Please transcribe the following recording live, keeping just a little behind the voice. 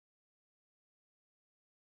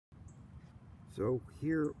So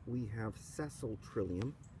here we have Sessile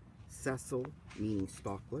Trillium. Sessile meaning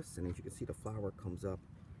stalkless, and as you can see, the flower comes up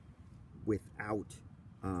without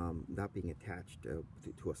not being attached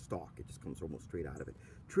to a stalk. It just comes almost straight out of it.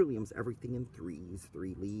 Trilliums, everything in threes,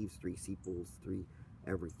 3 leaves, 3 sepals, 3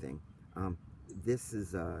 everything. This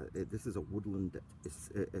is a woodland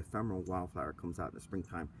ephemeral wildflower. Comes out in the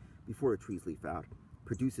springtime before the trees leaf out.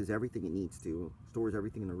 Produces everything it needs to, stores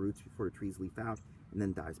everything in the roots before the trees leaf out, and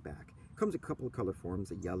then dies back. Comes a couple of color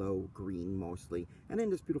forms, a yellow, green mostly, and then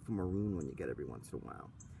this beautiful maroon one you get every once in a while.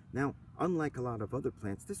 Now, unlike a lot of other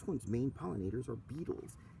plants, this one's main pollinators are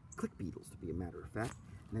beetles. Click beetles, to be a matter of fact.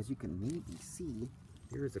 And as you can maybe see,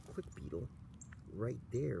 there is a click beetle right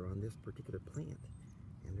there on this particular plant.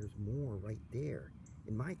 And there's more right there.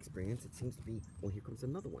 In my experience, it seems to be, well, here comes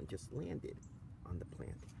another one, just landed on the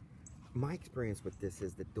plant. My experience with this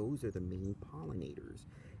is that those are the main pollinators,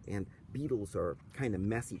 and beetles are kind of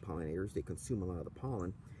messy pollinators. They consume a lot of the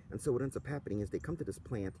pollen, and so what ends up happening is they come to this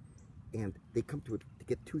plant and they come to it to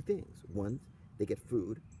get 2 things. One, they get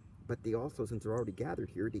food, but they also, since they're already gathered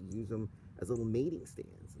here, they use them as little mating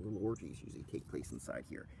stands. Little orgies usually take place inside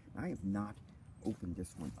here. Now, I have not opened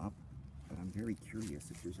this one up, but I'm very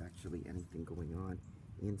curious if there's actually anything going on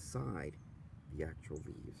inside the actual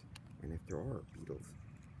leaves, and if there are beetles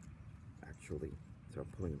actually. So I'm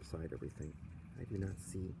pulling aside everything. I do not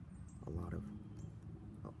see a lot of,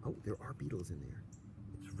 oh, there are beetles in there.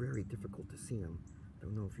 It's very difficult to see them. I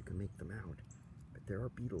don't know if you can make them out, but there are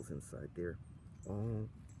beetles inside there, all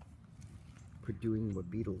doing what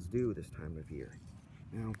beetles do this time of year.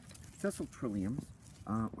 Now, Sessile Trilliums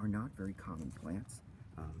are not very common plants.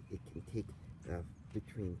 It can take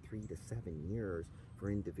between 3 to 7 years for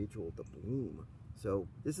an individual to bloom. So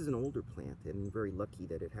this is an older plant, and I'm very lucky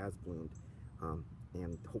that it has bloomed,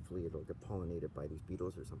 and hopefully it'll get pollinated by these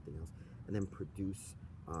beetles or something else, and then produce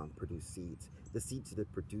seeds. The seeds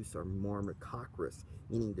that produce are more myrmecophorous,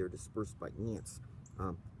 meaning they're dispersed by ants.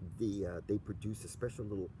 They produce a special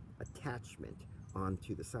little attachment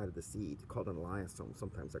onto the side of the seed called an elaiosome,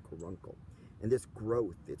 sometimes a caruncle. And this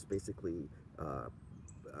growth, it's basically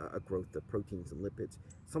a growth of proteins and lipids,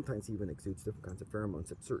 sometimes even exudes different kinds of pheromones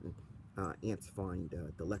that certain ants find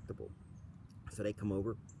delectable. So they come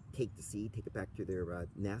over, take the seed, take it back to their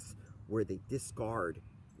nest, where they discard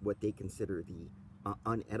what they consider the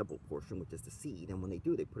unedible portion, which is the seed. And when they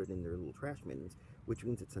do, they put it in their little trash mittens, which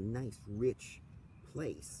means it's a nice, rich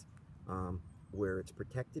place where it's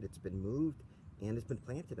protected, it's been moved, and it's been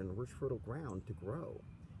planted in a rich, fertile ground to grow.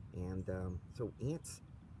 And so ants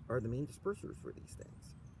are the main dispersers for these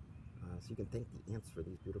things. So you can thank the ants for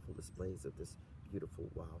these beautiful displays of this beautiful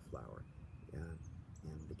wildflower.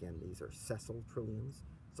 And again, these are Sessile Trilliums,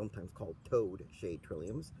 sometimes called toad shade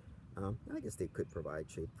trilliums. I guess they could provide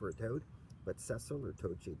shade for a toad, but Sessile or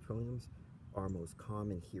toad shade trilliums are most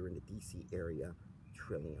common here in the DC area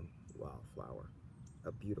trillium wildflower.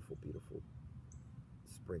 A beautiful, beautiful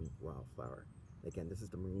spring wildflower. Again, this is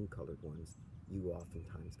the maroon colored ones. You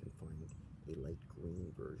oftentimes can find a light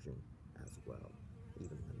green version as well,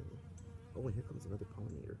 even lemony. Oh, and here comes another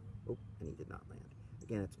pollinator. Oh, and he did not land.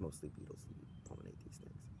 Again, it's mostly beetles that pollinate these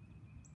things.